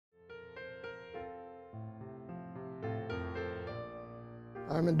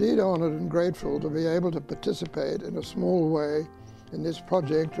I'm indeed honoured and grateful to be able to participate in a small way in this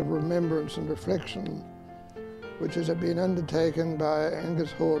project of remembrance and reflection, which has been undertaken by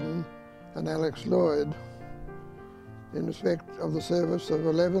Angus Hordern and Alex Lloyd in respect of the service of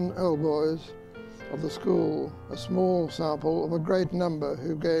 11 old boys of the school, a small sample of a great number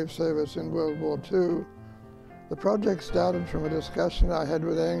who gave service in World War II. The project started from a discussion I had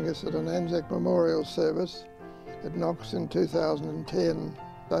with Angus at an Anzac Memorial service at Knox in 2010.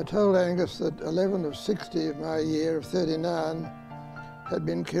 I told Angus that 11 of 60 of my year of 39 had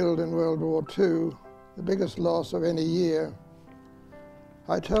been killed in World War II, the biggest loss of any year.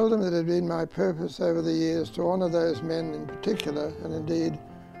 I told him that it had been my purpose over the years to honour those men in particular, and indeed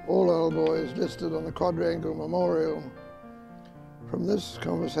all old boys listed on the Quadrangle Memorial. From this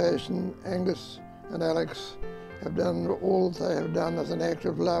conversation, Angus and Alex have done all that they have done as an act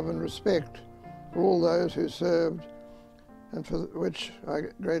of love and respect for all those who served, and for which I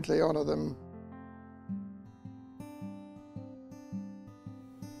greatly honour them.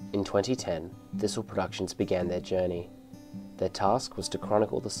 In 2010, THISTLE Productions began their journey. Their task was to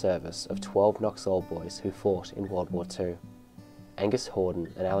chronicle the service of 12 Knox old boys who fought in World War II. Angus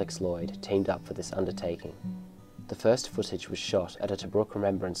Hordern and Alex Lloyd teamed up for this undertaking. The first footage was shot at a Tobruk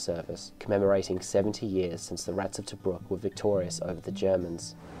remembrance service commemorating 70 years since the Rats of Tobruk were victorious over the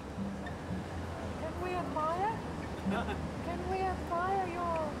Germans. Can we admire? Can we admire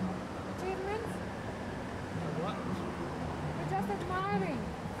your achievements? What? We're just admiring.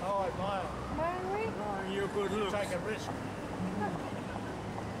 Oh, I admire. Admire we? Oh, you're good looks. Take a risk.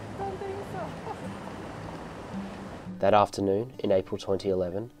 Don't think so. That afternoon, in April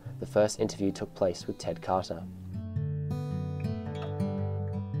 2011, the first interview took place with Ted Carter.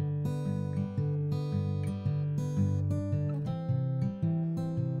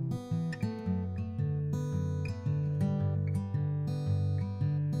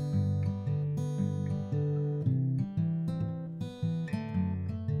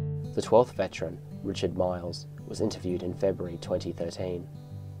 The 12th veteran, Richard Miles, was interviewed in February 2013.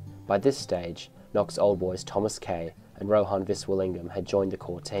 By this stage, Knox old boys Thomas Kaye and Rohan Viswalingam had joined the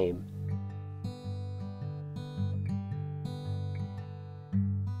core team.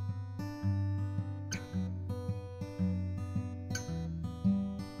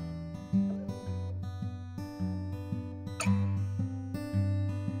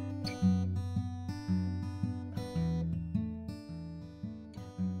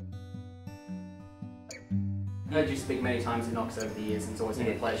 I've heard you speak many times in Knox over the years, and it's always been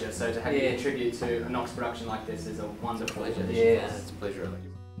a pleasure. So to have you contribute to a Knox production like this is a wonderful pleasure. It's a pleasure.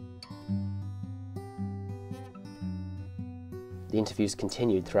 The interviews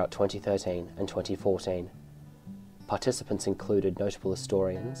continued throughout 2013 and 2014. Participants included notable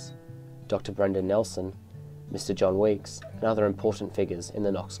historians, Dr Brendan Nelson, Mr John Weeks, and other important figures in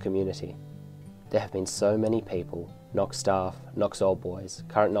the Knox community. There have been so many people, Knox staff, Knox old boys,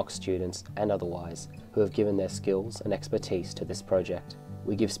 current Knox students, and otherwise, who have given their skills and expertise to this project.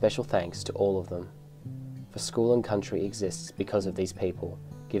 We give special thanks to all of them. For School and Country exists because of these people,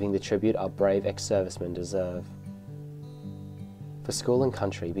 giving the tribute our brave ex-servicemen deserve. For School and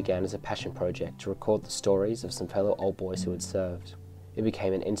Country began as a passion project to record the stories of some fellow old boys who had served. It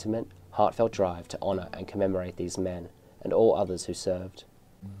became an intimate, heartfelt drive to honour and commemorate these men, and all others who served.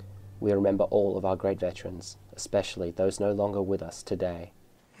 We remember all of our great veterans, especially those no longer with us today.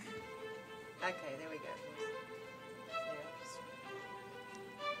 Okay, there we go. Okay,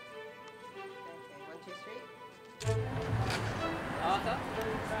 1, 2, 3. Arthur?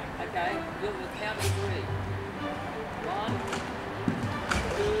 Okay, we'll count to 3.